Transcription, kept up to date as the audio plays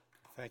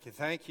Thank you.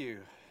 Thank you.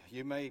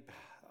 You may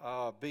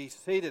be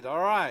seated. All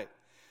right.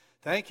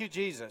 Thank you,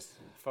 Jesus,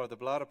 for the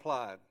blood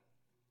applied.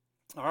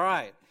 All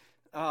right.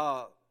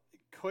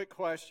 Quick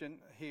question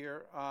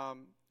here.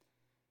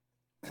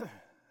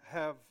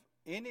 Have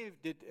any of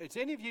do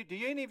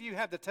any of you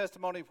have the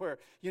testimony where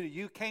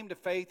you came to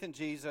faith in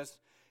Jesus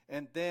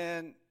and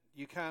then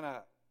you kind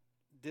of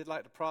did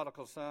like the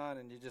prodigal son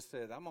and you just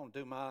said, I'm gonna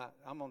do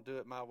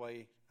it my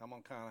way. I'm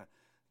gonna kind of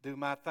do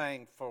my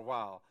thing for a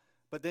while.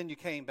 But then you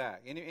came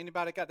back.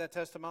 Anybody got that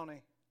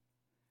testimony?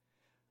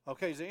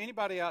 Okay, is there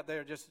anybody out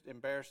there just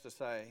embarrassed to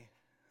say,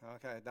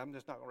 okay, I'm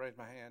just not going to raise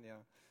my hand,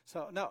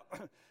 So, no,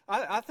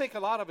 I think a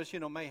lot of us,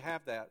 may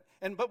have that.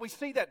 But we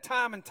see that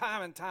time and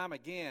time and time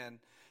again,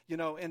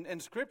 in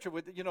Scripture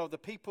with,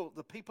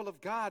 the people of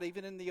God,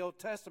 even in the Old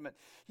Testament.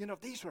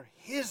 These were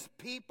His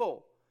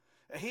people.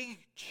 He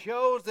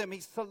chose them. He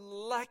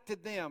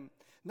selected them,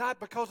 not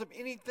because of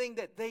anything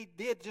that they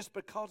did, just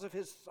because of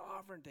His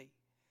sovereignty.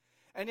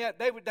 And yet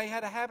they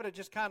had a habit of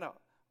just kind of,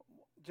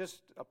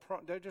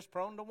 they're just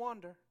prone to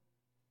wonder,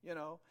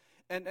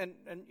 And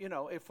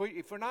if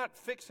we're not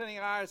fixing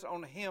our eyes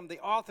on Him, the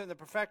author and the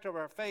perfecter of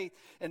our faith,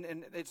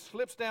 and it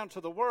slips down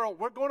to the world,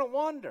 we're going to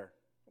wonder.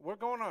 We're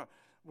going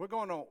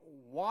to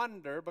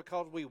wander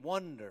because we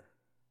wonder.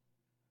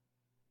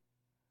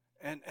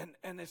 And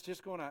it's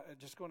just going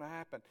to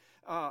happen.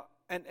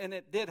 And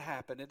it did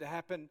happen. It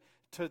happened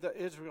to the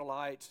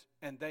Israelites,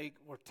 and they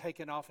were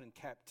taken off in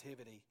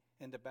captivity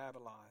into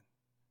Babylon.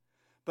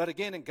 But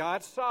again, in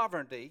God's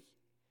sovereignty,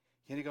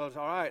 and He goes,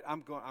 all right,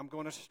 I'm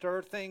going to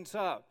stir things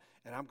up,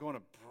 and I'm going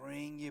to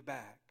bring you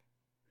back.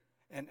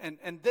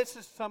 And this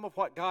is some of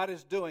what God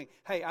is doing.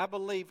 Hey, I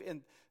believe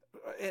in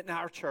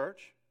our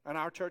church, in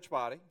our church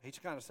body. He's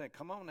kind of saying,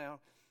 come on now,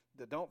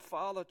 don't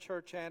follow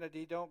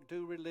churchianity, don't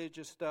do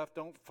religious stuff,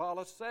 don't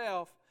follow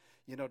self,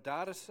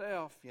 die to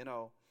self, and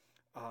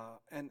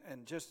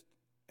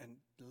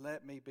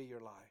let me be your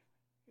life.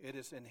 It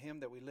is in Him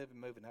that we live and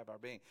move and have our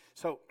being.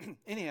 So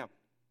anyhow.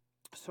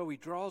 So He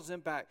draws them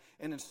back.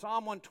 And in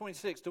Psalm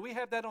 126, do we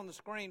have that on the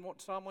screen,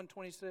 Psalm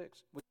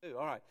 126? We do,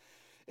 all right.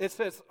 It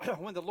says,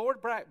 when the Lord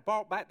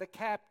brought back the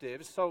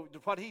captives, so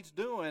what He's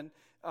doing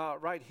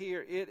right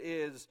here, it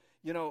is,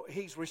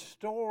 He's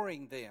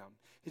restoring them.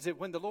 He said,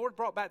 when the Lord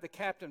brought back the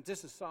captives,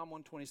 this is Psalm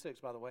 126,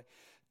 by the way,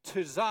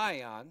 to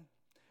Zion,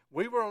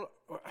 we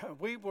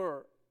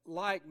were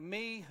like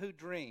men who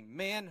dreamed, and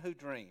men who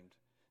dreamed.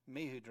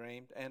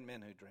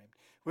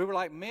 We were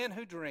like men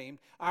who dreamed.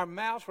 Our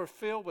mouths were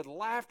filled with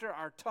laughter,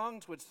 our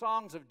tongues with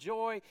songs of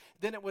joy.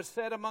 Then it was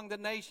said among the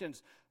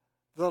nations,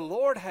 the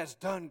Lord has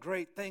done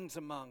great things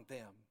among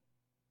them.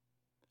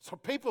 So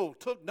people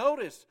took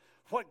notice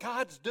what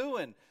God's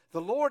doing.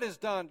 The Lord has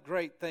done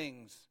great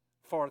things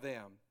for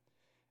them.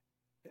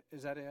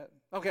 Is that it?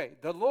 Okay,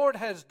 the Lord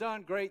has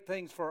done great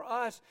things for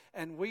us,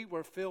 and we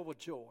were filled with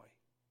joy.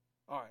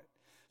 All right,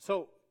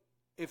 so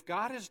if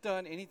God has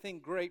done anything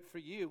great for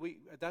you,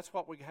 that's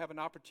what we have an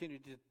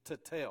opportunity to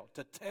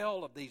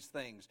tell of these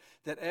things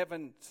that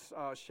Evan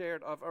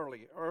shared of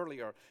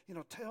earlier.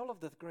 Tell of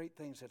the great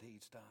things that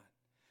He's done,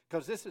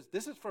 because this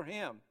is for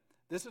Him.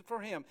 This is for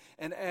Him.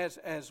 And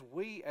as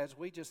we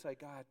just say,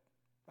 God,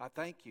 I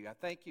thank you,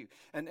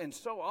 and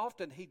so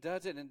often He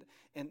does it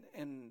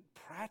in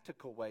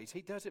practical ways.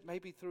 He does it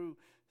maybe through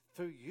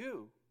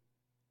you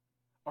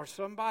or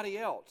somebody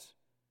else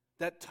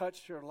that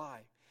touched your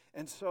life,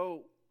 and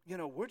so.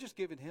 We're just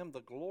giving Him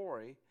the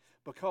glory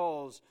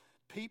because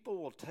people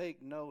will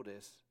take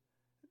notice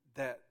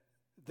that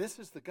this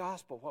is the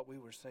gospel, what we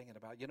were singing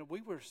about.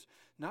 We were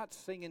not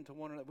singing to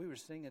one another. We were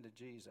singing to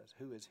Jesus,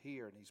 who is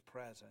here and He's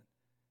present.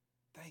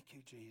 Thank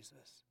you,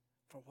 Jesus,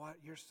 for what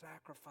your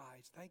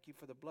sacrifice. Thank you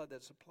for the blood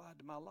that's applied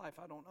to my life.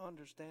 I don't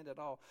understand it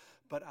all,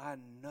 but I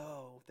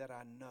know that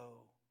I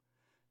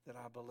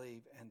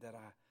believe and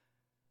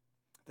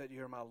that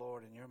you're my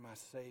Lord and you're my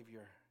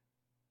Savior,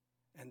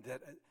 and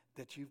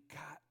that you've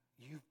got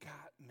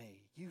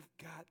me. You've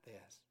got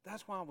this.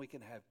 That's why we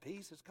can have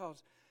peace. It's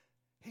because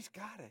He's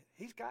got it.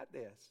 He's got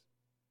this.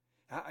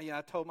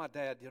 I told my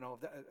dad, I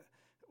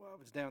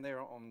was down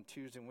there on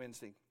Tuesday and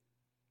Wednesday,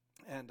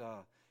 and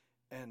I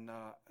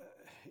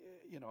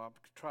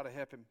try to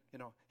help him.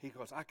 He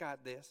goes, I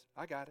got this.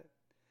 I got it.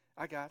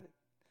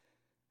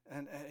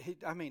 And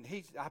he's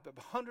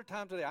 100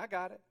 times a day, I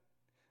got it.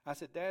 I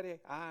said, Daddy,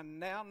 I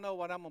now know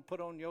what I'm going to put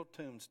on your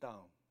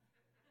tombstone.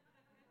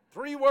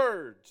 3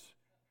 words.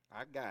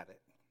 I got it.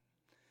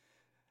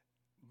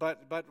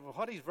 But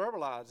what he's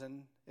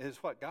verbalizing is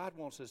what God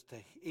wants us to,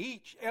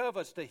 each of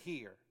us to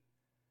hear.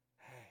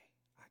 Hey,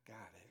 I got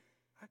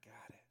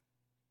it.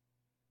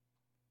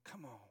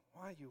 Come on,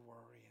 why are you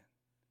worrying?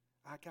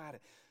 I got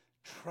it.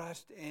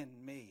 Trust in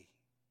me.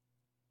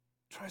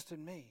 Trust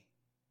in me.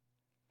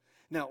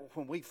 Now,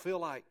 when we feel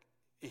like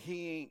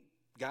He ain't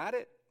got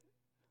it,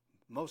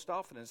 most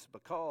often it's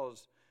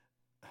because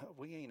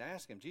we ain't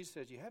asking Him. Jesus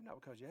says, you have not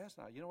because you ask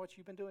not. You know what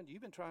you've been doing?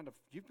 You've been trying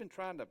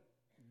to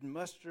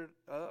muster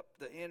up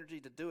the energy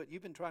to do it.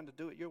 You've been trying to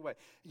do it your way.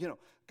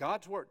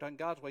 God's work done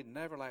God's way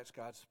never lacks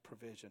God's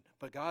provision.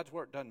 But God's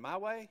work done my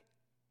way,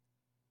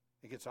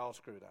 It gets all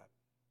screwed up.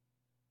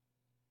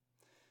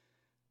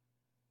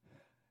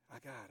 I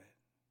got it.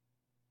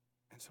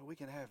 And so we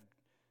can have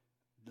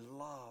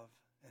love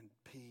and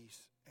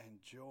peace and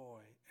joy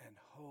and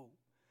hope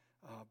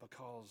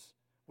because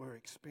we're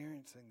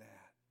experiencing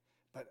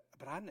that.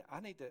 But I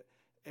need to,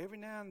 every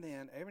now and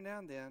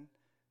then,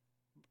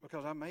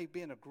 because I may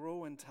be in a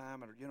growing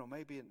time, or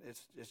maybe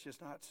it's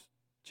just not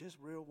just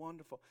real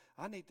wonderful.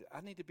 I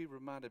need to be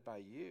reminded by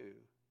you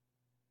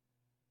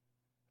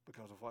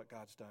because of what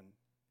God's done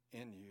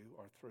in you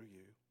or through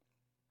you.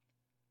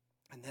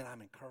 And then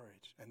I'm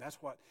encouraged, and that's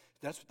what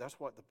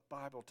the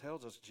Bible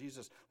tells us.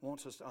 God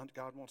wants us to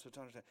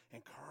understand.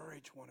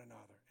 Encourage one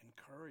another.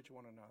 Encourage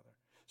one another.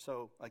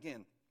 So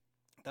again,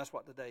 that's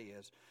what today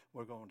is.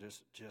 We're going to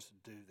just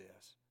do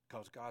this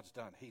because God's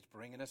done. He's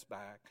bringing us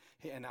back,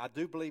 and I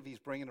do believe He's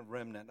bringing a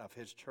remnant of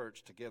His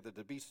church together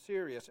to be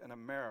serious in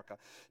America.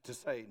 To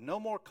say no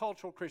more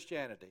cultural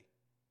Christianity,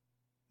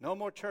 no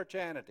more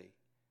churchianity,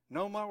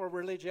 no more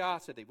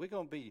religiosity. We're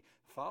going to be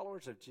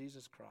followers of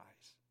Jesus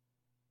Christ.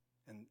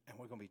 And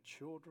we're going to be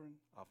children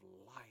of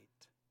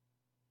light.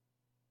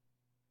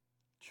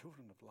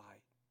 Children of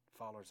light,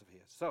 followers of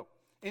His. So,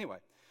 anyway,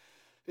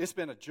 it's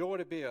been a joy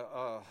to be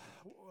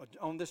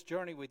on this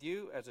journey with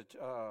you as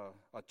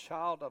a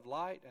child of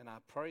light, and I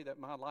pray that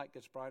my light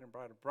gets brighter and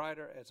brighter and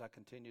brighter as I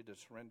continue to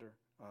surrender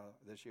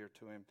this year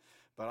to Him.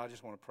 But I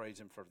just want to praise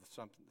Him for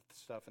the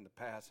stuff in the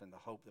past and the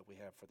hope that we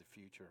have for the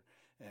future,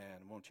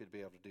 and I want you to be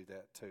able to do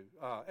that too.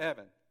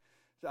 Evan,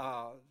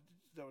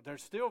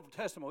 there's still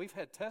testimony. We've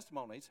had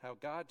testimonies how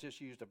God just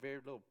used a very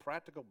little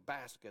practical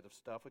basket of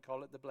stuff. We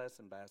call it the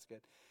blessing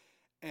basket.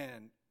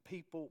 And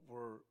people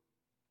were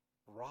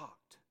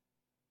rocked.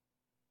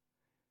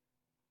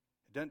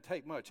 It doesn't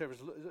take much. There was,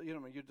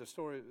 the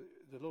story,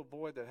 the little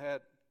boy that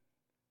had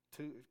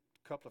a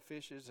couple of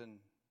fishes and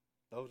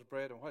loaves of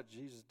bread, and what did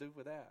Jesus do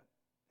with that?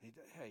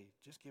 Hey,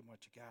 just give them what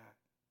you got.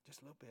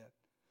 Just a little bit.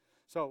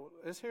 So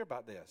let's hear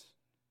about this.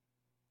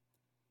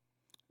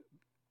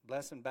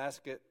 Blessing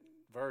basket.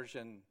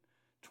 Version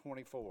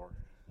 24.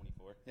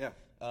 24?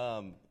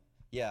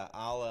 Yeah.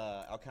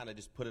 I'll kind of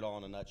just put it all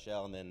in a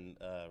nutshell and then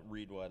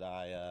read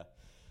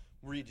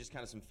just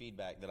kind of some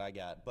feedback that I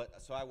got.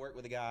 But so I work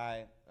with a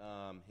guy.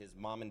 His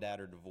mom and dad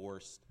are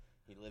divorced.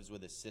 He lives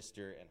with his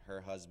sister and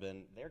her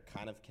husband. They're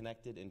kind of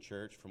connected in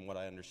church, from what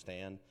I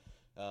understand.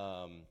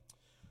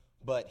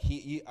 But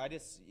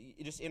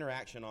just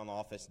interaction on the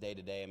office day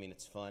to day. I mean,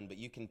 it's fun, but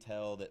you can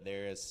tell that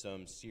there is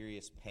some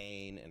serious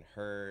pain and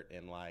hurt,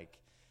 and like,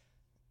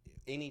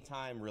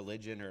 anytime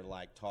religion or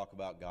like talk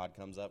about God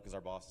comes up, because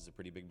our boss is a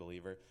pretty big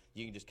believer,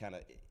 you can just kind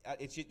of,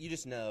 you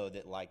just know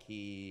that like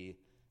he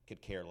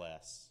could care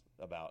less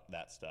about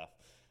that stuff.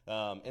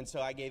 And so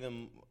I gave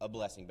him a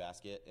blessing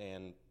basket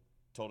and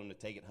told him to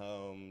take it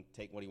home,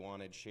 take what he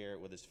wanted, share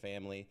it with his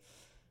family.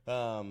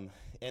 And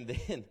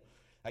then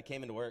I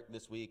came into work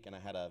this week and I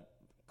had a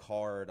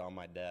card on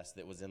my desk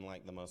that was in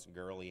like the most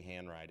girly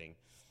handwriting.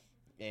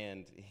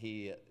 And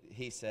he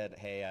said,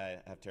 hey,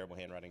 I have terrible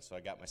handwriting, so I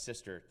got my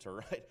sister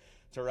to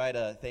write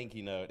a thank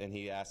you note, and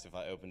he asked if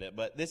I opened it.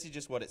 But this is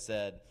just what it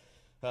said.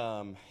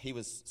 He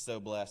was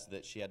so blessed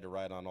that she had to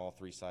write on all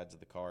three sides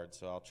of the card,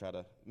 so I'll try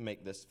to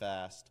make this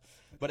fast.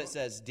 But it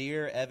says,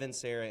 Dear Evan,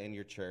 Sarah, and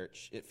your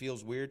church, it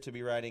feels weird to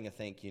be writing a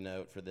thank you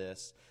note for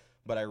this,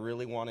 but I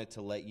really wanted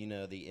to let you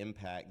know the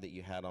impact that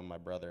you had on my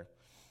brother.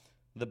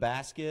 The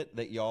basket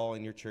that y'all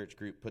in your church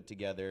group put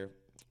together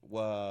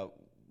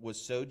was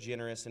so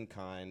generous and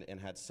kind and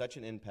had such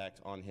an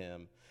impact on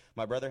him.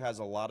 My brother has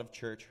a lot of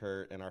church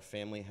hurt, and our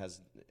family has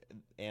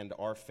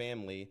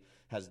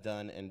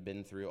done and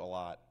been through a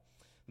lot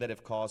that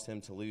have caused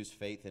him to lose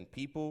faith in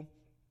people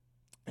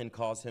and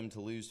caused him to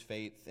lose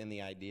faith in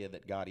the idea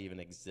that God even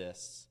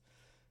exists.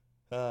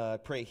 I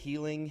pray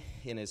healing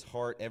in his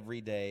heart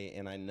every day,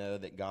 and I know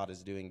that God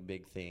is doing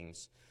big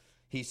things.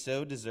 He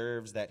so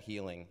deserves that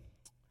healing.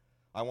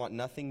 I want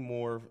nothing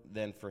more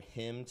than for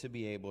him to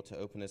be able to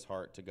open his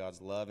heart to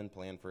God's love and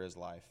plan for his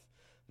life.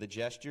 The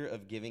gesture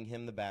of giving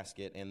him the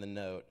basket and the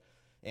note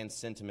and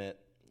sentiment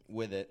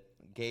with it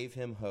gave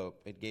him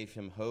hope. It gave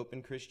him hope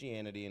in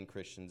Christianity and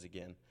Christians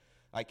again.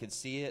 I could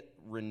see it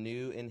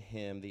renew in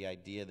him the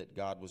idea that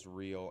God was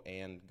real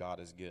and God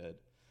is good.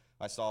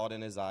 I saw it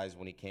in his eyes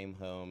when he came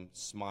home,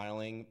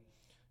 smiling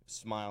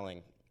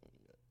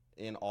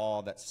in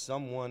awe that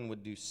someone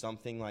would do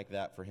something like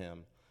that for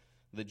him.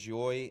 The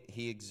joy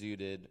he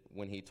exuded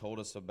when he told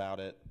us about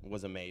it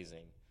was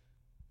amazing.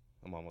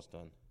 I'm almost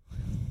done.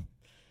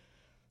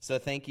 So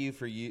thank you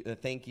for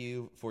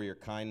your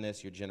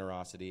kindness, your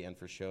generosity, and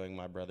for showing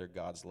my brother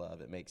God's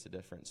love. It makes a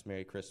difference.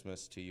 Merry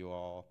Christmas to you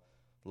all.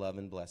 Love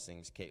and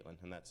blessings,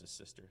 Caitlin, and that's his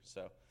sister.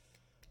 So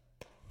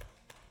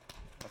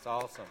that's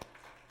awesome.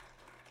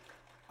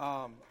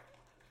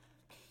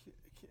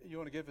 You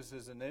want to give us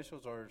his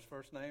initials or his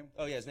first name?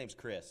 Oh yeah, his name's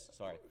Chris.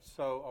 Sorry.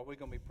 So are we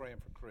going to be praying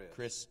for Chris?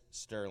 Chris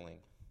Sterling.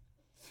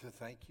 So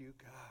thank you,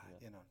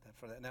 God,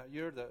 for that. Now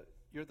you're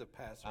the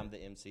pastor. I'm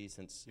the MC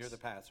since you're the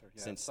pastor.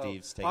 Yeah. Since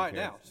Steve's taken all right,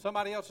 care now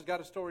somebody else has got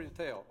a story to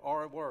tell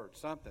or a word,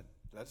 something.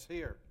 Let's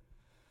hear.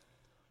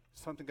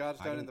 Something God's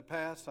done in the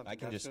past. Something I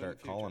can God's just doing in start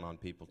the future. calling on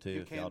people too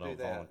You if can y'all do don't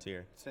that,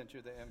 volunteer. Since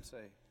you're the MC.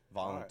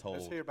 Voluntold. All right,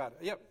 let's hear about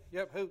it.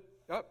 Yep. Who?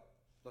 Yep.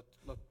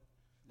 Look.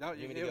 No,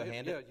 You want me to go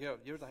hand it? Yeah,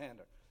 you're the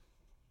hander.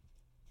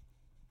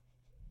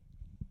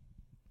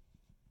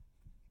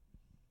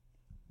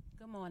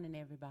 Good morning,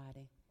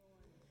 everybody.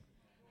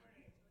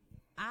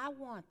 I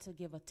want to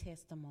give a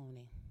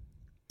testimony.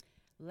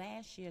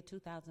 Last year,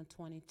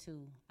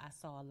 2022, I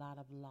saw a lot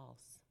of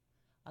loss.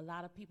 A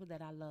lot of people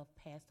that I love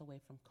passed away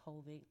from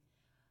COVID.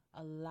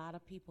 A lot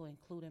of people,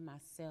 including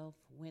myself,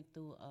 went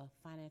through a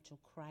financial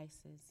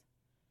crisis.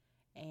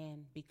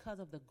 And because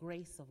of the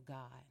grace of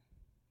God,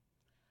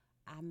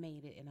 I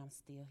made it and I'm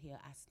still here.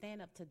 I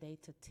stand up today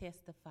to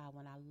testify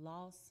when I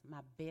lost my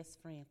best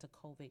friend to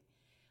COVID.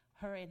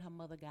 Her and her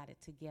mother got it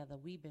together.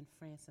 We've been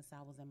friends since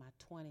I was in my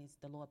 20s.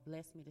 The Lord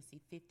blessed me to see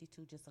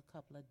 52 just a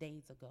couple of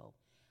days ago.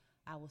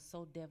 I was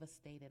so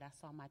devastated. I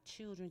saw my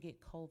children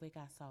get COVID.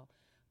 I saw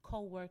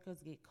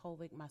co-workers get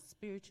COVID. My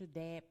spiritual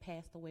dad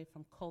passed away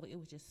from COVID. It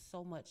was just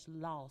so much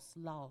loss.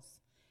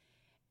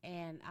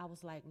 And I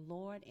was like,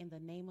 Lord, in the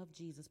name of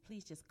Jesus,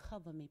 please just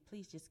cover me.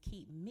 Please just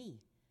keep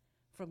me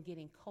from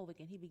getting COVID.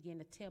 And he began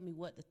to tell me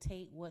what to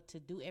take, what to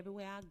do.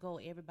 Everywhere I go,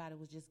 everybody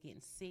was just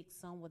getting sick.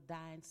 Some were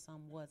dying,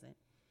 some wasn't.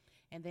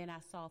 And then I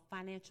saw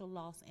financial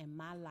loss in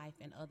my life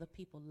and other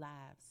people's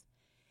lives.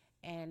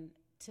 And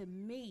to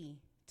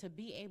me, to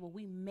be able,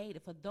 we made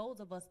it. For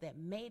those of us that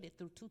made it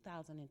through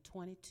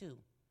 2022,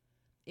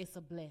 it's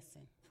a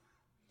blessing.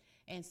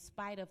 In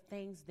spite of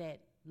things that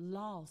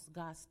lost,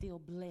 God still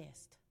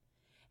blessed.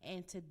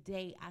 And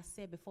today, I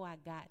said before I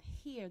got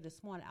here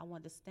this morning, I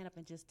wanted to stand up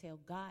and just tell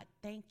God,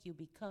 thank you,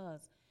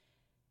 because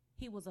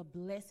he was a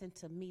blessing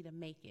to me to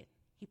make it.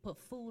 He put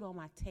food on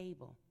my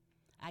table.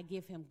 I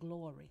give him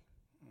glory.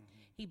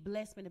 He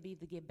blessed me to be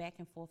able to get back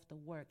and forth to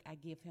work. I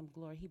give him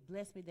glory. He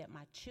blessed me that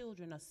my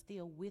children are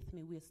still with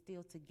me. We're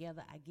still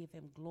together. I give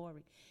him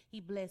glory.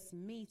 He blessed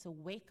me to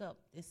wake up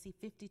and see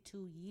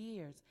 52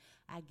 years.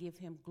 I give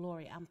him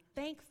glory. I'm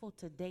thankful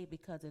today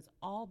because it's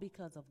all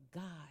because of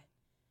God.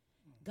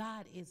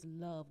 God is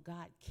love.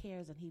 God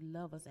cares and he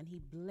loves us and he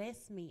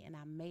blessed me and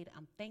I made it.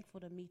 I'm thankful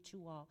to meet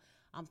you all.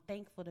 I'm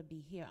thankful to be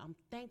here. I'm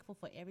thankful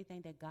for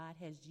everything that God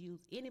has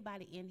used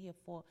anybody in here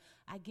for.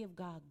 I give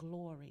God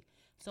glory.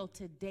 So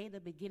today, the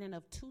beginning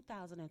of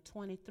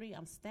 2023,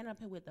 I'm standing up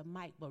here with the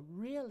mic, but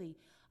really,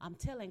 I'm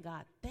telling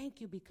God,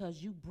 thank you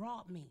because you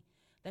brought me.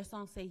 That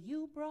song say,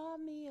 you brought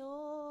me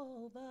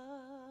over.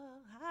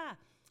 Ha.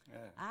 Yeah.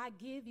 I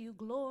give you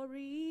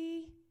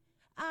glory.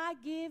 I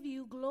give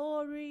you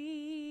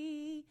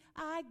glory.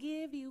 I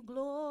give you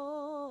glory.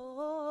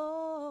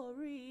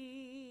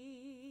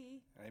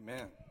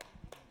 Amen.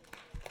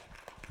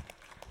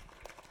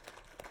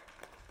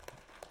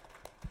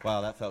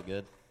 Wow, that felt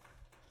good.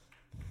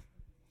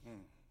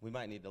 We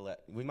might need to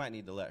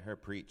let her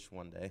preach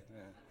one day. Yeah.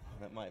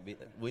 That might be.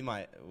 We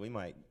might.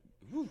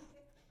 Whew.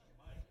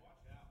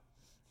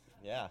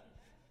 Yeah.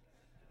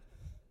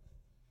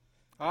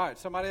 All right,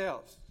 somebody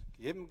else.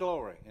 Give him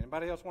glory.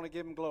 Anybody else want to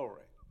give him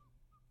glory?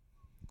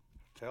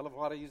 Tell him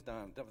what he's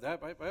done. You're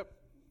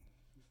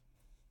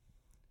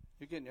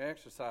getting your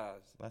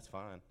exercise. That's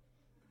fine.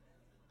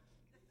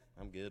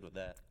 I'm good with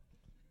that.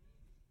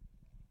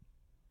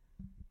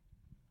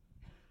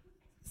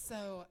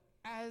 So,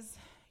 as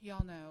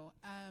y'all know,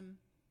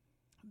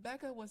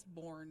 Becca was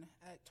born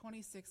at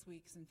 26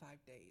 weeks and 5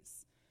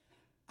 days.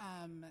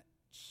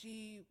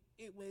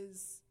 It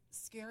was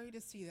scary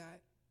to see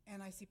that,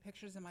 and I see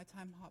pictures in my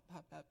time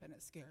pop up, and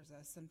it scares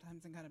us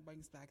sometimes and kind of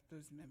brings back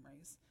those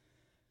memories.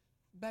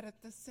 But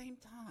at the same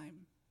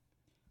time,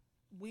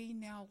 we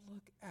now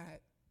look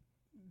at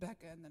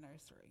Becca in the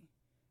nursery,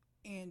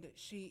 and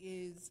she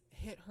is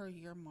hit her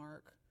year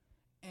mark,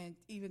 and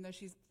even though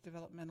she's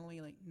developmentally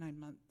like 9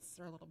 months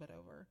or a little bit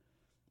over,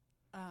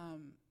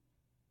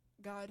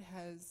 God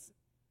has,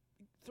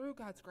 through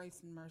God's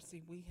grace and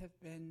mercy, we have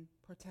been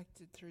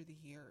protected through the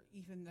year,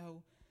 even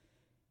though,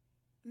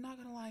 I'm not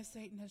going to lie,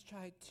 Satan has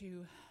tried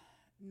to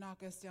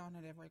knock us down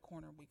at every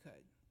corner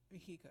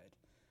he could,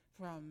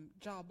 from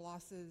job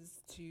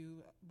losses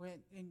to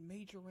rent and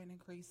major rent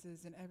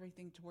increases and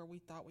everything to where we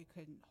thought we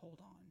couldn't hold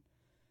on.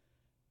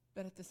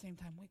 But at the same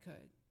time, we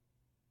could.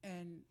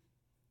 And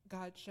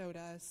God showed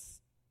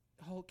us,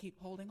 keep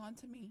holding on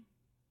to me.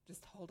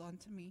 Just hold on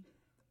to me.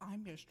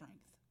 I'm your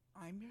strength.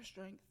 I'm your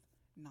strength,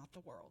 not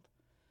the world.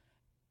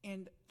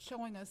 And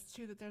showing us,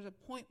 too, that there's a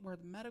point where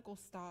the medical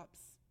stops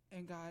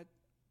and God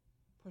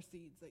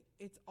proceeds. Like,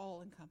 it's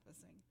all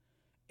encompassing.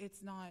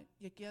 It's not,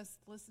 yes,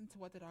 listen to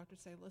what the doctors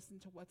say, listen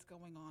to what's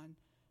going on,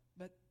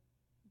 but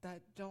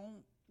that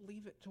don't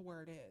leave it to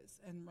where it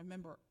is. And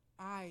remember,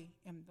 I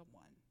am the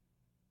one.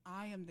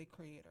 I am the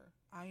creator.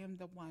 I am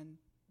the one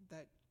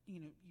that,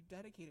 you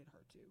dedicated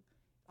her to.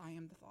 I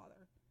am the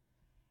Father.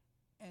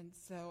 And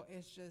so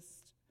it's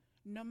just,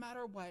 no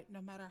matter what,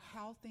 no matter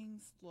how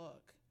things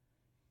look,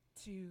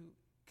 to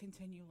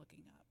continue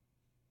looking up.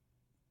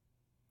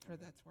 For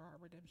that's where our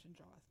redemption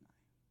draweth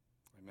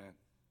nigh. Amen.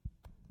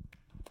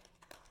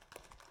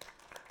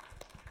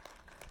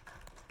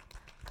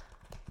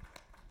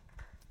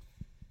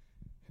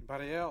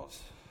 Anybody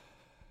else?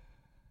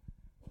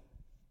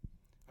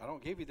 I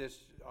don't give you this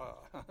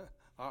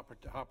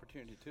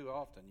opportunity too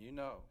often, you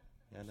know.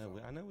 Yeah,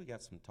 I know we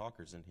got some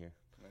talkers in here.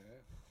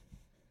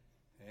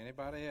 Yeah.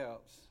 Anybody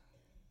else?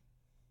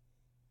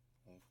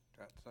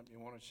 Got something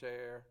you want to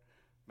share?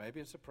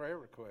 Maybe it's a prayer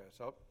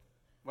request. Oh,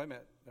 wait a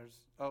minute.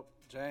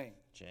 Jane.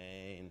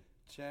 Jane.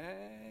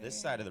 Jane. This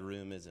side of the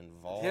room is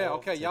involved. Yeah,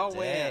 okay, y'all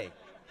today.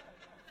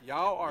 win.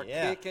 Y'all are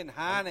kicking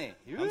honey.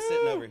 I'm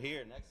sitting over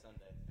here next Sunday.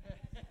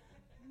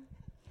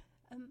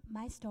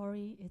 My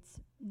story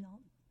is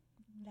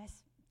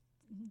less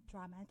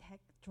dramatic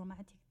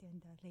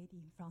than the lady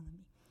in front of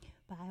me,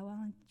 but I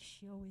want to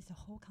share with the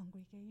whole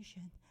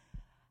congregation.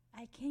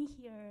 I came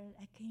here,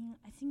 I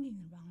think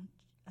in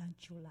around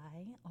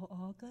July or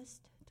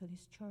August to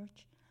this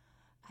church.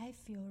 I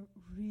feel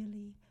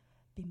really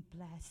been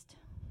blessed.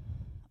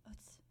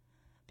 It's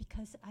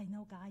because I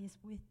know God is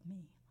with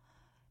me.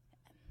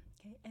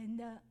 Okay, and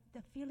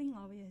the feeling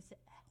of it is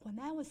when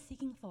I was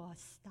seeking for a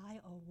style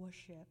of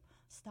worship,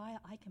 style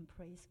I can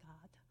praise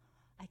God,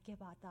 I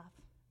gave up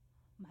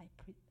my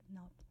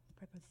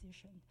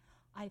preposition.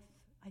 I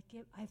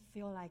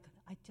feel like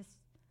I just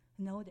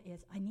know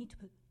that I need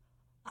to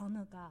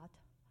honor God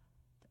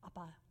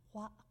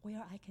about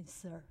where I can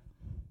serve,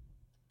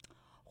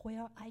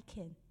 where I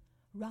can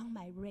run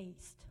my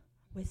race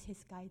with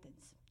His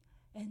guidance,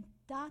 and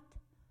that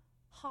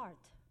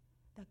heart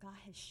that God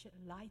has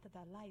lighted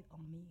the light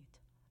on me,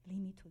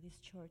 lead me to this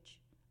church.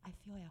 I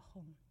feel at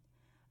home.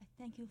 I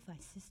thank you for my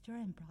sister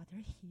and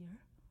brother here,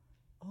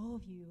 all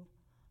of you,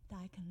 that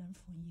I can learn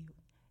from you.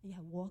 You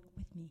have walked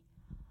with me.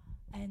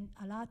 And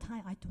a lot of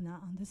time I do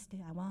not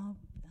understand. I want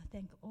to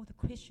thank all the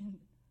Christian,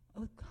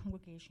 all the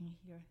congregation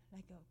here.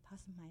 Like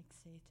Pastor Mike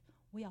said,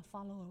 we are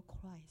followers of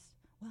Christ.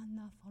 We are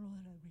not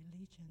followers of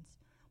religions.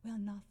 We are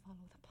not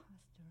followers of the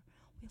pastor.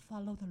 We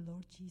follow the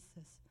Lord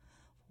Jesus,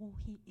 who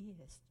He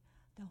is,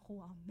 the who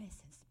our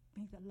message,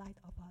 make the light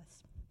of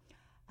us.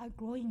 I'm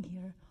growing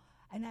here,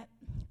 and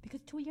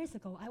because 2 years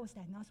ago I was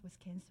diagnosed with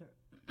cancer.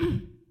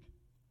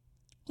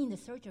 In the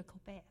surgical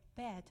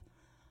bed,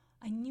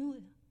 I knew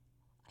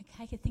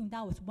I could think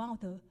that was one of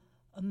the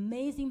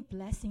amazing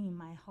blessings in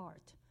my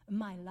heart, in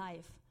my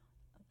life,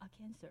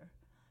 cancer,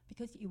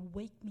 because it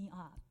wake me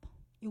up.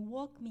 It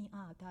woke me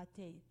up that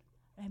day.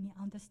 Let me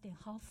understand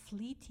how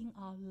fleeting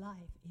our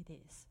life it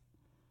is.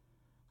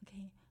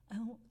 Okay,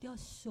 and there are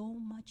so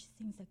much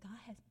things that God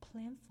has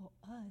planned for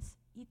us,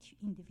 each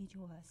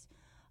individual us.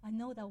 I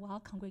know that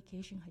our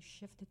congregation has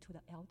shifted to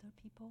the elder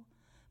people,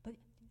 but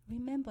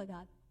remember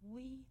that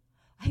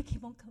I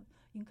keep on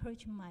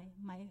encouraging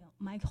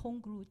my home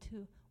group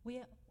too. We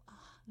are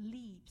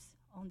leaves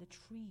on the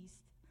trees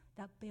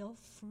that bear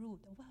fruit.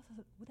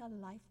 Without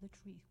life of the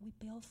tree, we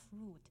bear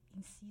fruit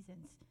in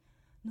seasons.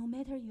 No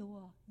matter you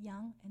are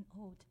young and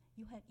old,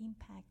 you have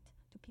impact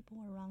to people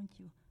around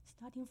you,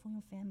 starting from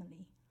your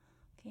family.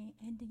 Okay,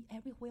 and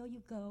everywhere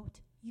you go,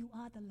 you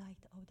are the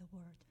light of the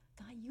world.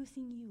 God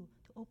using you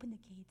to open the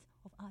gates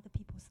of other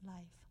people's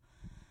life.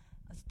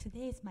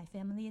 Today, my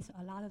family is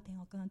a lot of them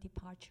are going to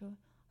departure.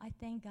 I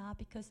thank God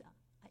because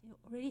I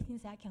really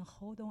things I can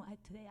hold on.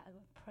 Today,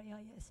 prayer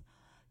is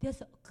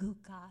there's a good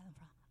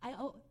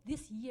God.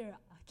 This year,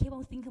 I keep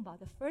on thinking about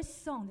the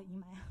first song that in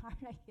my heart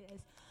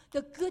is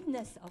the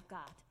goodness of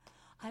God.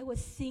 I will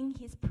sing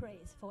His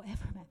praise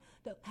forever.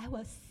 I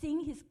will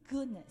sing His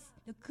goodness,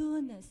 the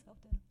goodness of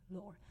the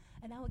Lord.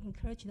 And I will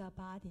encourage that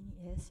body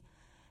is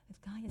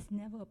that God is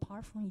never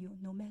apart from you,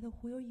 no matter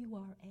where you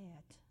are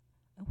at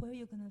and where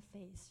you're going to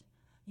face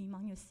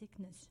among your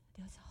sickness.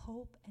 There's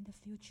hope and the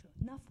future,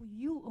 not for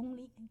you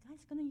only, and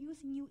God's going to use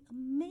you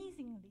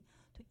amazingly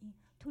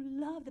to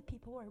love the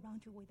people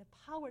around you with the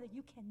power that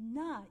you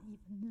cannot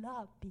even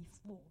love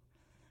before.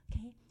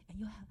 Okay? And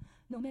you have,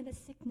 no matter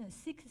sickness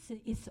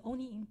is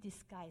only in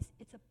disguise.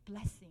 It's a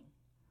blessing.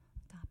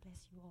 God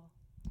bless you all.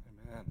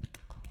 Amen.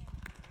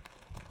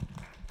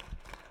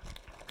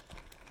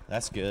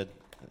 That's good.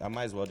 I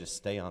might as well just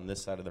stay on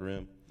this side of the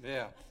room.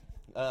 Yeah.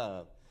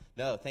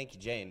 No, thank you,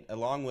 Jane.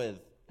 Along with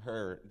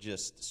her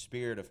just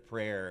spirit of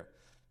prayer,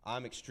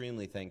 I'm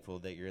extremely thankful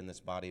that you're in this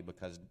body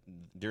because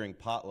during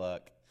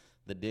potluck,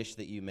 the dish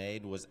that you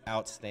made was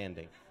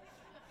outstanding.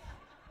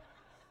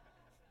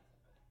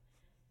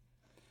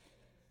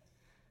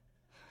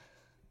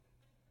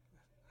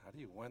 How do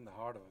you win the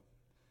heart of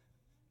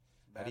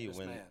a How do you Baptist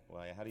win? man?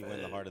 Well, how do you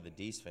win the heart of the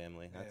Deese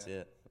family? That's Yeah.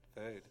 it.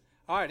 Food.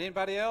 All right,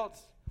 anybody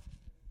else?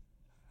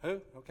 Who?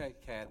 Okay,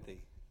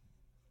 Kathy.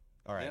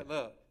 All right. Yeah,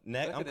 look I'm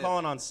at this.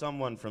 calling on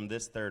someone from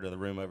this third of the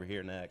room over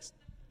here next.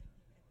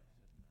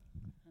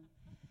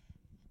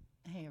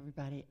 Hey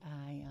everybody,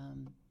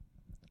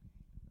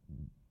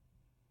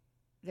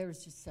 there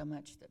was just so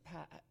much that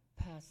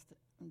passed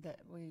that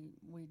we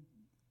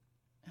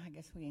I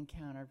guess we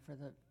encountered for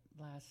the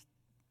last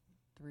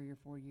 3 or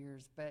 4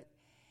 years. But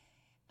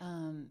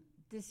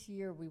this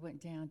year we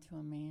went down to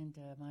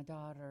Amanda, my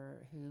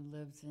daughter, who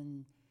lives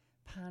in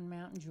Pine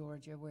Mountain,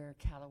 Georgia, where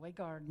Callaway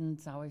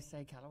Gardens. I always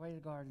say Callaway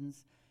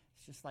Gardens.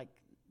 It's just like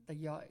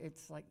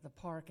it's like the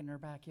park in her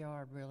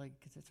backyard, really,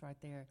 because it's right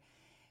there.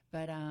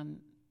 But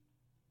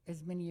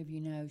as many of you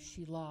know,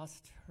 she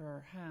lost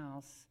her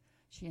house.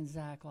 She and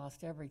Zach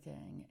lost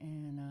everything.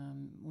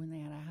 And when they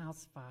had a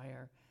house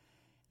fire,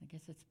 I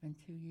guess it's been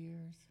 2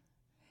 years.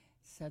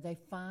 So they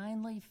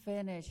finally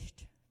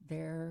finished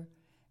their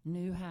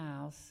new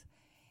house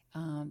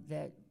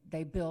that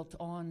they built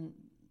on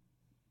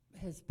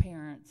his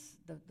parents,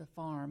 the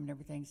farm and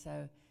everything.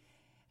 So,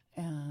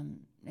 and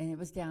it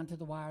was down to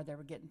the wire. They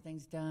were getting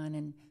things done.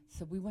 And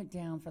so we went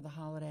down for the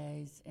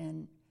holidays.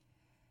 And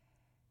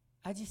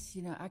I just,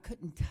 I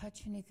couldn't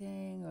touch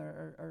anything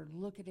or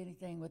look at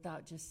anything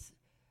without just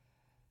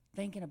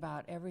thinking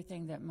about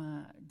everything that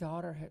my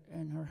daughter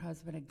and her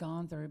husband had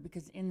gone through,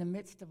 because in the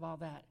midst of all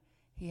that,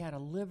 he had a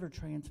liver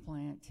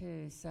transplant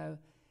too. So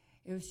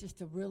it was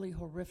just a really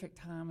horrific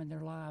time in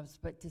their lives.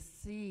 But to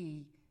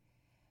see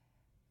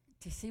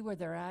where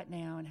they're at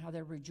now and how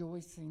they're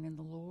rejoicing in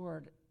the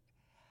Lord,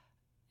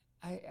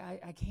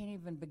 I can't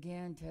even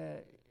begin to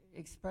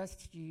express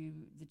to you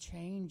the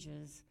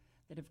changes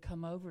that have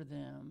come over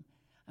them.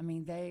 I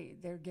mean,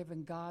 they're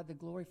giving God the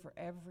glory for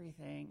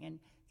everything. And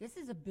this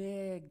is a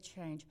big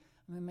change.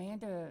 I mean,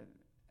 Amanda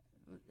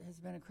has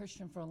been a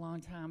Christian for a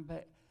long time,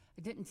 but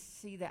I didn't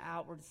see the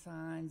outward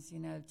signs,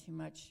 too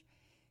much.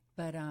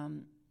 But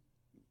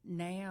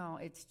now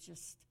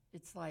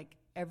it's like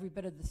every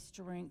bit of the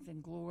strength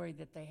and glory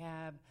that they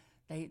have,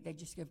 they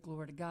just give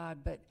glory to God.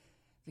 But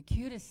the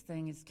cutest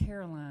thing is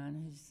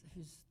Caroline,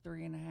 who's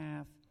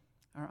 3.5,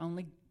 our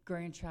only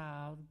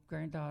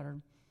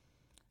granddaughter.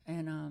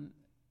 And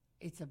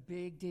it's a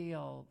big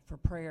deal for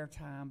prayer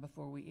time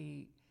before we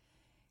eat.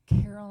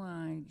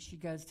 Caroline, she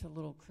goes to a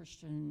little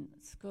Christian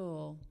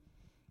school,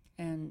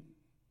 and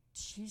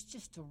she's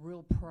just a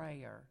real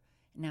prayer.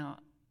 Now,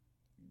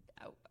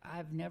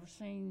 I've never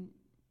seen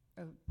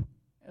a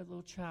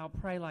little child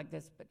pray like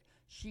this, but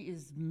she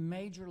is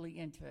majorly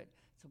into it.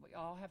 So we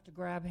all have to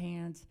grab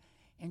hands,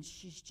 and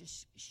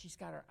she's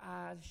got her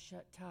eyes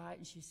shut tight,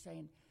 and she's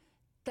saying,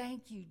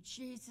 "Thank you,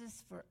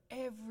 Jesus, for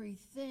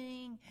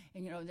everything."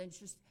 And, then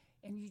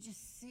and you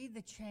just see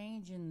the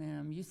change in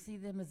them. You see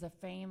them as a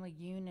family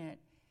unit.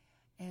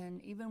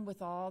 And even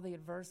with all the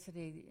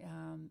adversity,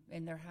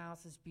 and their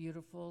house is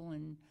beautiful,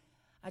 and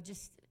I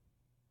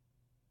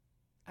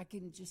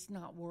can just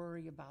not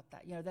worry about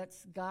that.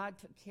 That's God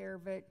took care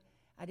of it.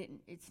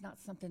 It's not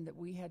something that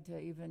we had to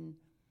even,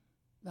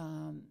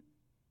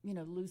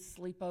 lose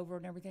sleep over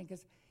and everything,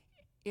 because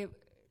it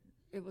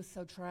was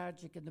so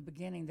tragic in the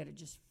beginning that it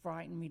just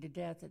frightened me to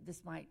death that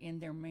this might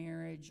end their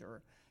marriage,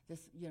 or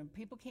this,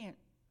 people can't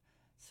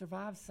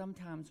survive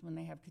sometimes when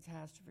they have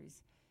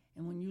catastrophes.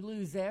 And when you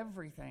lose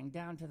everything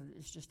down to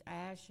it's just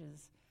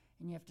ashes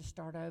and you have to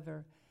start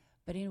over.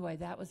 But anyway,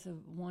 that was a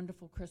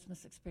wonderful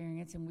Christmas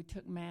experience, and we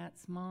took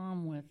Matt's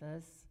mom with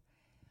us.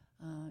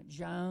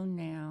 Joan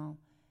now,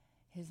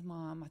 his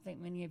mom, I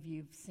think many of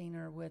you have seen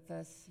her with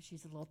us.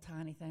 She's a little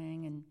tiny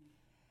thing, and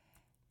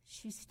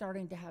she's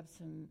starting to have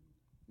some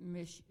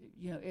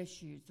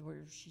issues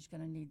where she's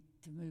going to need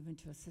to move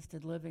into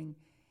assisted living.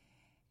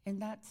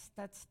 And that's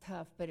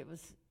tough, but it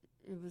was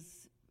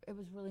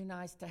really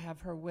nice to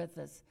have her with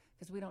us,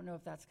 because we don't know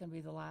if that's going to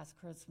be the last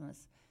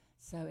Christmas.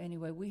 So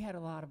anyway, we had a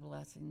lot of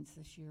blessings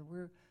this year.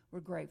 We're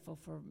grateful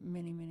for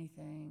many, many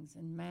things.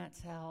 And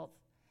Matt's health,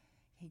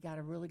 he got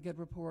a really good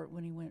report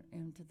when he went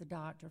into the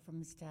doctor from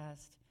his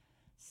test.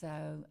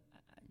 So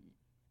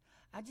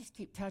I just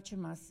keep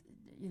touching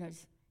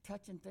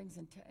touching things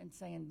and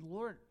saying,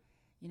 Lord,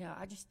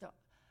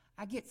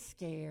 I get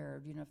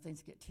scared, if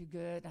things get too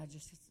good. I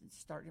just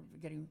start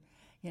getting,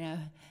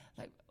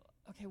 like,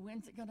 okay,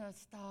 when's it going to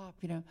stop,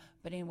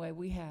 But anyway,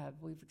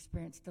 we've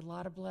experienced a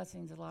lot of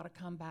blessings, a lot of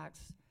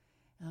comebacks.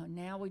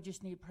 Now we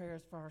just need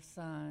prayers for our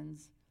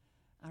sons.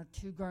 Our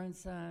 2 grown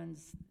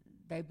sons,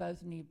 they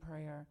both need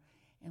prayer.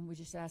 And we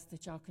just ask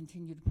that y'all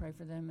continue to pray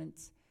for them.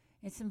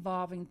 It's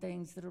involving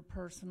things that are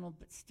personal,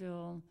 but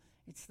still,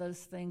 it's those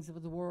things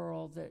of the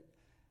world that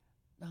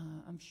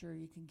I'm sure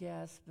you can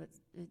guess, but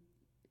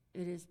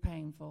it is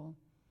painful.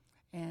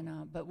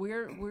 And but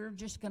we're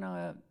just going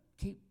to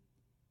keep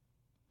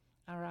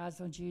our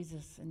eyes on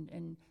Jesus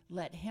and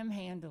let him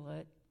handle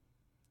it.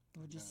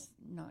 We'll just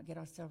not get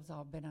ourselves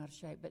all bent out of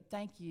shape. But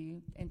thank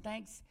you, and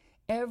thanks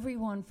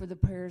everyone for the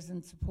prayers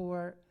and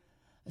support,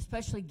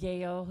 especially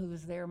Gail, who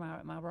was there,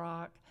 my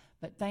rock.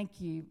 But thank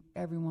you,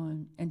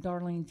 everyone, and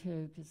Darlene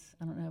too, because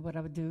I don't know what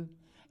I would do.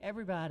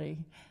 Everybody,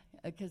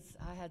 because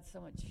I had so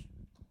much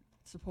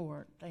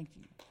support. Thank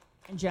you.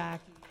 And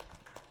Jackie.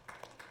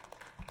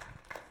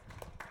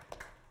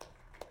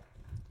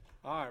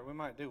 All right, we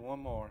might do one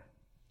more.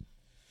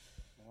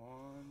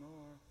 One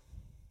more.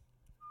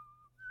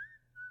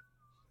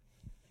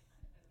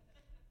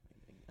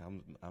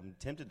 I'm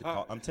tempted to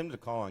call. I'm tempted to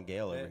call on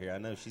Gail over here. I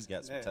know she's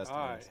got some testimonies.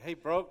 All right, he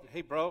broke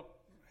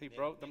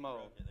the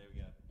mold. There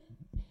we go.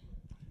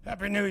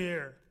 Happy New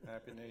Year.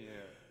 Happy New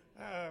Year.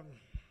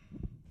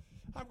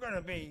 I'm going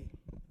to be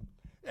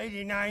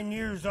 89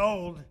 years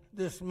old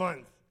this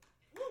month.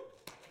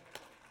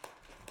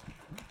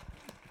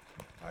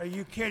 Are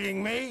you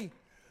kidding me?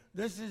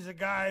 This is a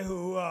guy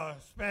who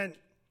spent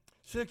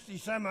 60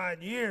 some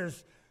odd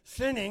years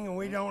sinning, and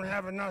we don't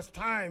have enough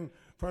time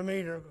for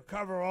me to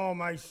cover all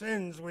my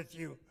sins with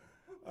you.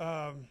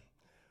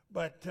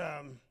 But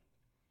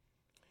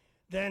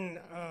then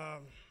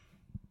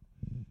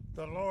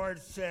the Lord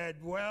said,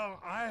 well,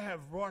 I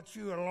have brought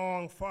you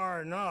along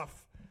far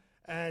enough,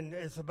 and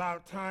it's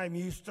about time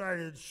you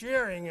started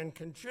sharing and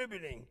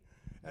contributing.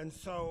 And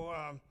so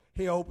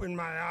he opened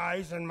my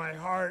eyes and my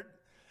heart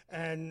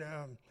and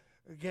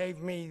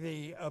gave me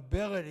the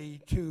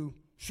ability to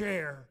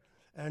share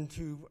and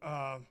to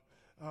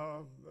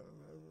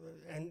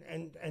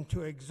and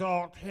to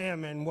exalt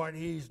him and what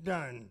he's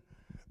done.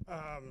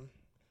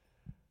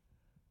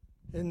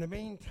 In the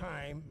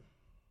meantime,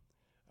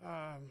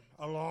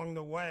 along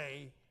the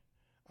way,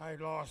 I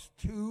lost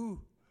two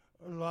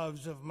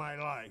loves of my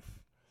life.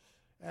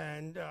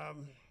 And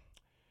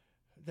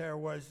there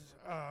was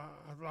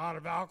a lot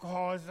of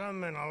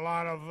alcoholism and a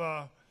lot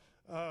of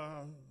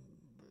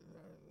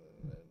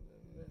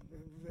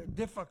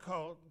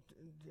difficult,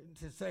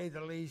 to say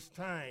the least,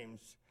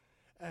 times.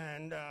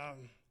 And I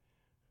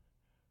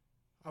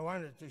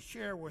wanted to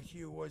share with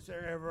you, was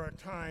there ever a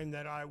time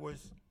that I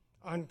was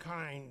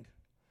unkind?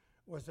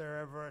 Was there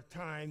ever a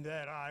time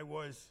that I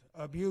was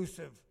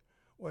abusive?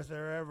 Was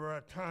there ever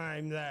a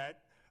time that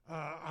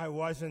I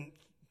wasn't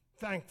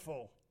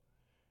thankful?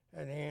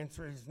 And the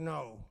answer is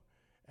no.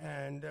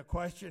 And the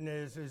question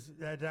is does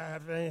that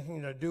have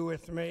anything to do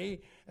with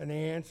me? And the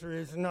answer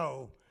is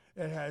no.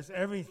 It has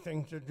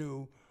everything to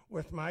do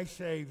with my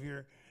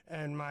Savior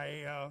and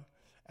my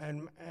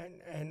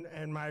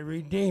and my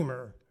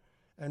Redeemer.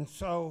 And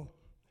so,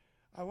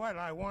 what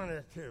I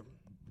wanted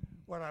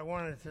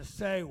to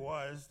say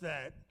was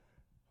that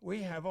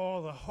we have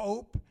all the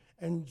hope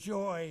and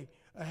joy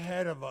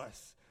ahead of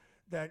us.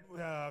 That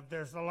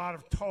there's a lot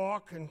of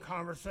talk and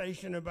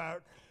conversation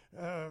about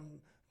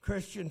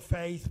Christian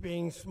faith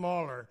being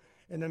smaller.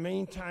 In the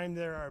meantime,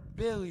 there are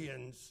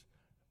billions,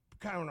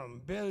 count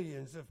them,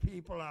 billions of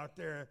people out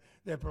there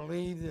that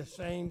believe the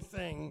same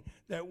thing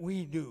that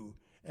we do.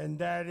 And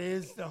that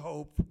is the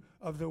hope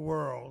of the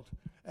world.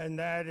 And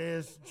that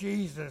is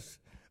Jesus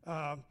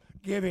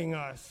giving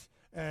us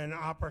an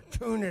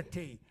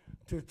opportunity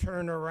to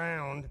turn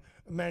around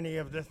many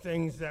of the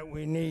things that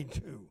we need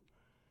to.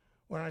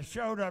 When I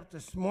showed up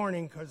this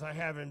morning, because I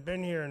haven't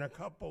been here in a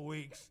couple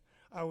weeks,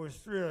 I was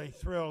really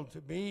thrilled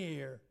to be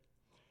here.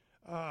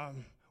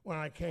 When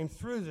I came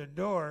through the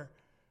door,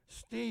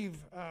 Steve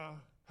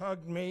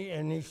hugged me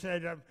and he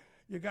said,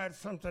 you got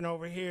something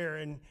over here.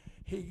 And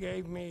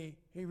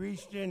he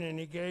reached in and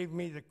he gave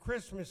me the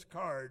Christmas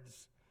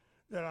cards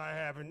that I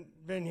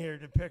haven't been here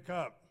to pick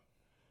up.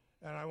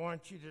 And I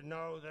want you to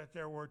know that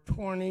there were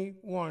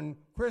 21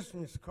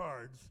 Christmas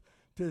cards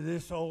to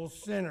this old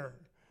sinner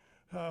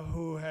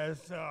who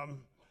has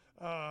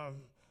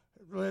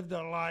lived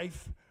a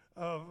life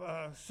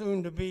of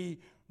soon to be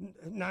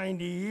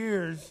 90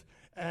 years,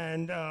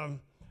 and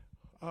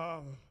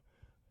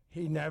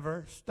he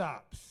never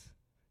stops.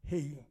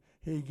 He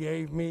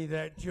gave me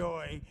that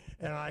joy,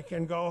 and I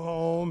can go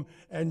home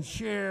and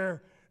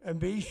share and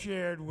be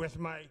shared with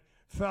my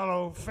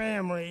fellow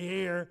family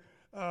here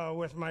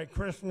with my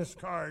Christmas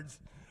cards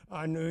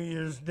on New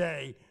Year's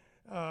Day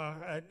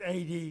at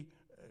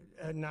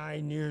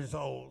 89 years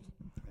old.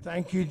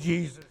 Thank you,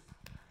 Jesus.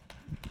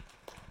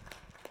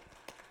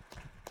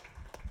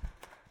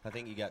 I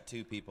think you got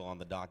two people on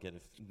the docket.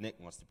 If Nick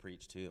wants to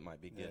preach too, it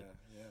might be good.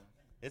 Yeah.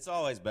 It's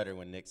always better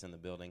when Nick's in the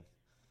building.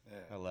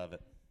 Yeah. I love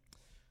it.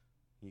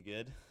 You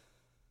good?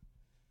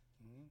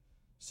 Mm-hmm.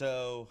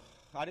 So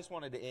I just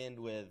wanted to end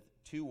with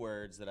two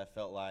words that I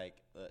felt like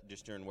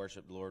just during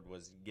worship the Lord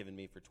was giving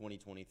me for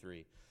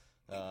 2023.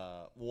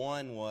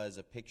 One was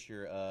a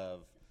picture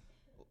of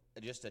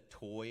just a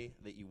toy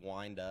that you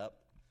wind up.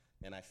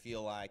 And I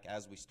feel like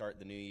as we start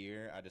the new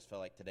year, I just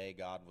felt like today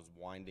God was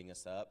winding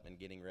us up and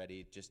getting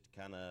ready just to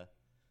kind of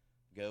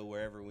go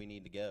wherever we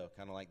need to go,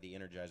 kind of like the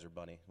Energizer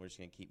Bunny. We're just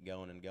going to keep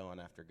going and going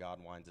after God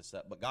winds us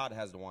up. But God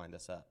has to wind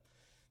us up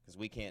because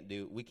we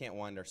can't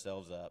wind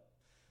ourselves up.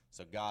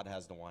 So God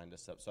has to wind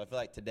us up. So I feel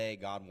like today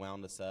God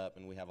wound us up,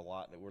 and we have a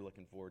lot that we're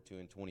looking forward to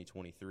in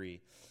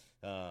 2023.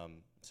 So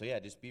yeah,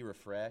 just be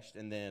refreshed.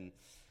 And then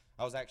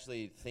I was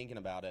actually thinking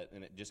about it,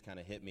 and it just kind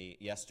of hit me.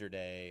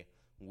 Yesterday,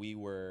 we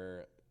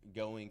were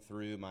going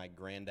through my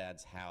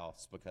granddad's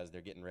house because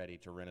they're getting ready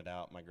to rent it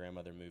out. My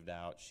grandmother moved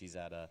out. She's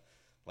at a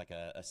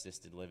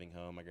assisted living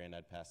home. My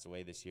granddad passed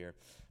away this year.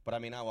 But I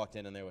mean, I walked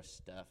in and there was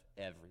stuff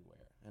everywhere.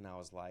 And I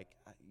was like,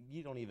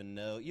 you don't even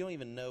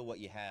know what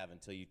you have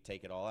until you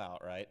take it all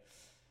out, right?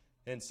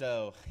 And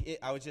so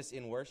I was just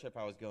in worship.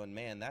 I was going,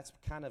 man, that's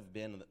kind of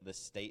been the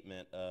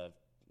statement of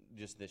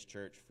just this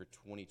church for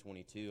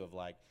 2022 of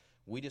like,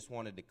 we just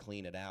wanted to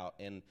clean it out.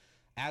 And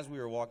as we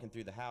were walking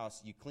through the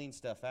house, you clean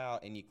stuff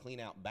out and you clean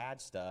out bad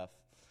stuff,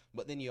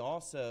 but then you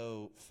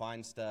also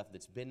find stuff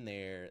that's been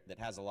there that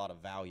has a lot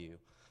of value.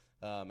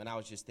 And I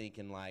was just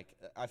thinking, like,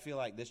 I feel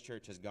like this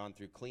church has gone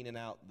through cleaning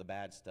out the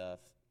bad stuff,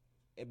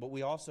 but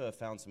we also have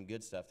found some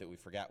good stuff that we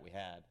forgot we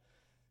had.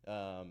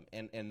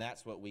 And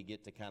that's what we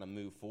get to kind of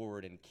move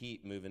forward and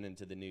keep moving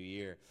into the new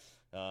year.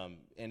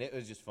 And it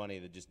was just funny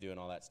that just doing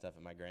all that stuff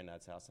at my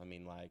granddad's house. I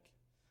mean, like,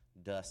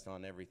 dust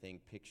on everything,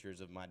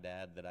 pictures of my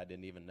dad that I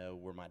didn't even know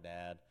were my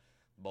dad,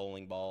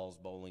 bowling balls,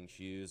 bowling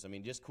shoes. I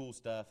mean, just cool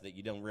stuff that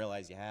you don't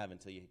realize you have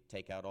until you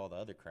take out all the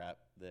other crap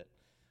that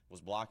was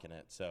blocking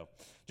it. So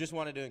just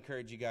wanted to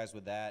encourage you guys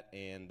with that.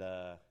 And,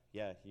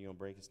 yeah, you going to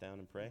break us down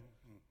and pray?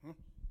 Mm-hmm.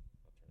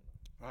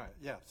 All right,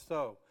 yeah.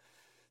 So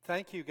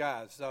thank you,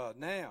 guys.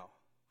 Now,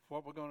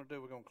 what we're going to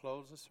do, we're going to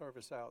close the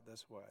service out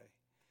this way.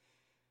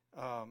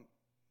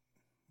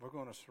 We're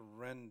going to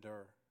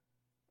surrender.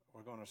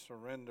 We're going to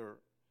surrender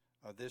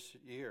this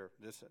year,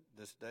 this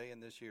day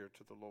and this year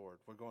to the Lord.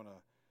 We're going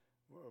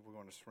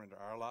to surrender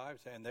our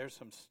lives. And there's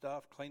some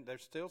stuff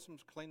there's still some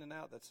cleaning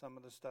out. That's some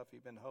of the stuff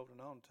you've been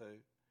holding on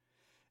to.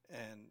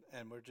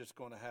 And we're just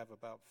going to have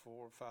about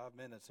 4 or 5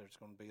 minutes. There's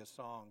going to be a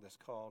song that's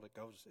called,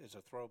 it's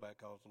a throwback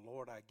called,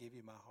 Lord, I give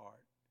you my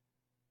heart.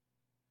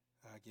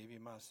 I give you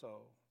my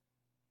soul.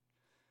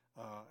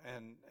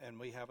 And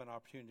we have an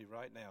opportunity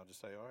right now to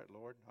say, all right,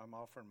 Lord, I'm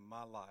offering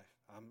my life.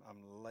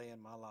 I'm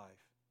laying my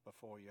life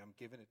before you. I'm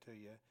giving it to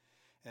you.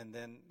 And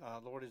then,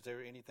 Lord, is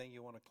there anything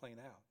you want to clean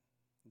out?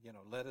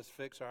 Let us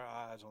fix our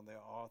eyes on the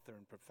author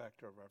and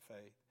perfecter of our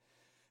faith.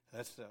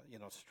 Let's,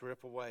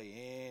 strip away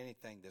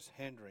anything that's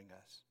hindering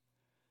us,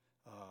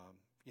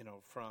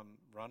 from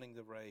running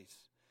the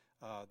race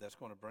that's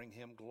going to bring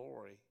him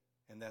glory.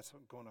 And that's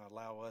going to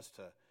allow us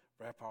to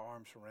wrap our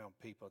arms around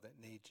people that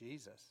need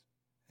Jesus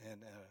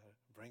and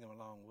bring them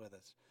along with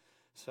us.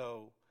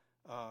 So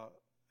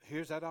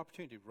here's that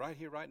opportunity right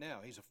here, right now.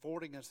 He's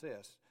affording us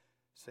this,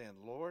 saying,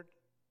 Lord,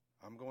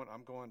 I'm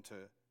going to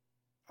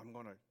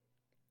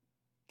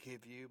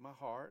give you my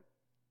heart.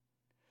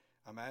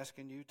 I'm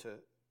asking you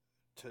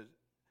to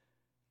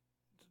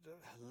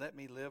let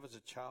me live as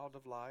a child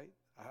of light.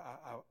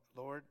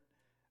 Lord,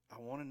 I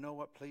want to know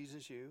what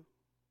pleases you.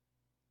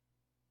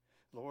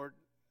 Lord,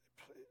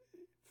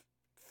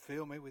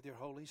 fill me with your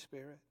Holy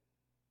Spirit.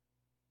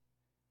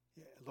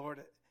 Yeah,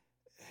 Lord,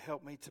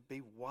 help me to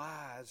be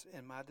wise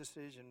in my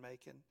decision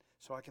making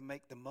so I can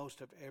make the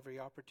most of every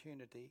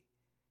opportunity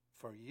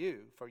for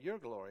you, for your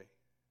glory,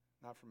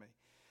 not for me.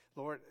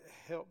 Lord,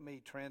 help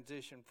me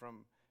transition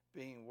from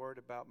being worried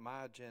about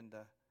my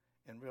agenda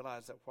and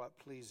realize that what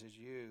pleases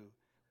you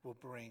will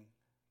bring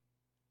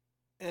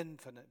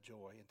infinite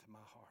joy into my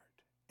heart,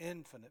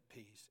 infinite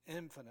peace,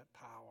 infinite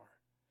power,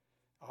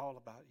 all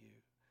about you.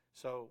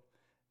 So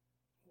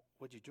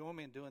would you join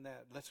me in doing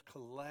that? Let's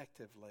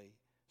collectively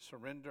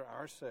surrender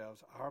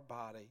ourselves, our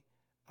body,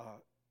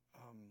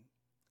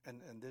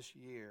 and this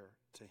year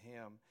to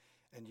him.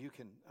 And you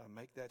can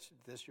make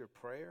this your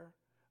prayer.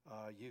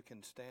 You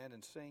can stand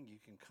and sing. You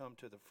can come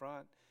to the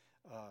front.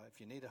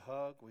 If you need a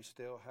hug, we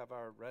still have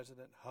our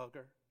resident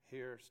hugger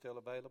here still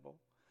available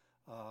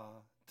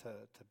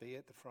to be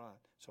at the front.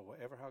 So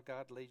how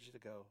God leads you to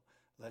go,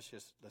 let's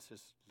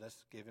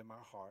give him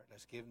our heart.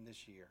 Let's give him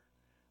this year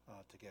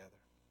together.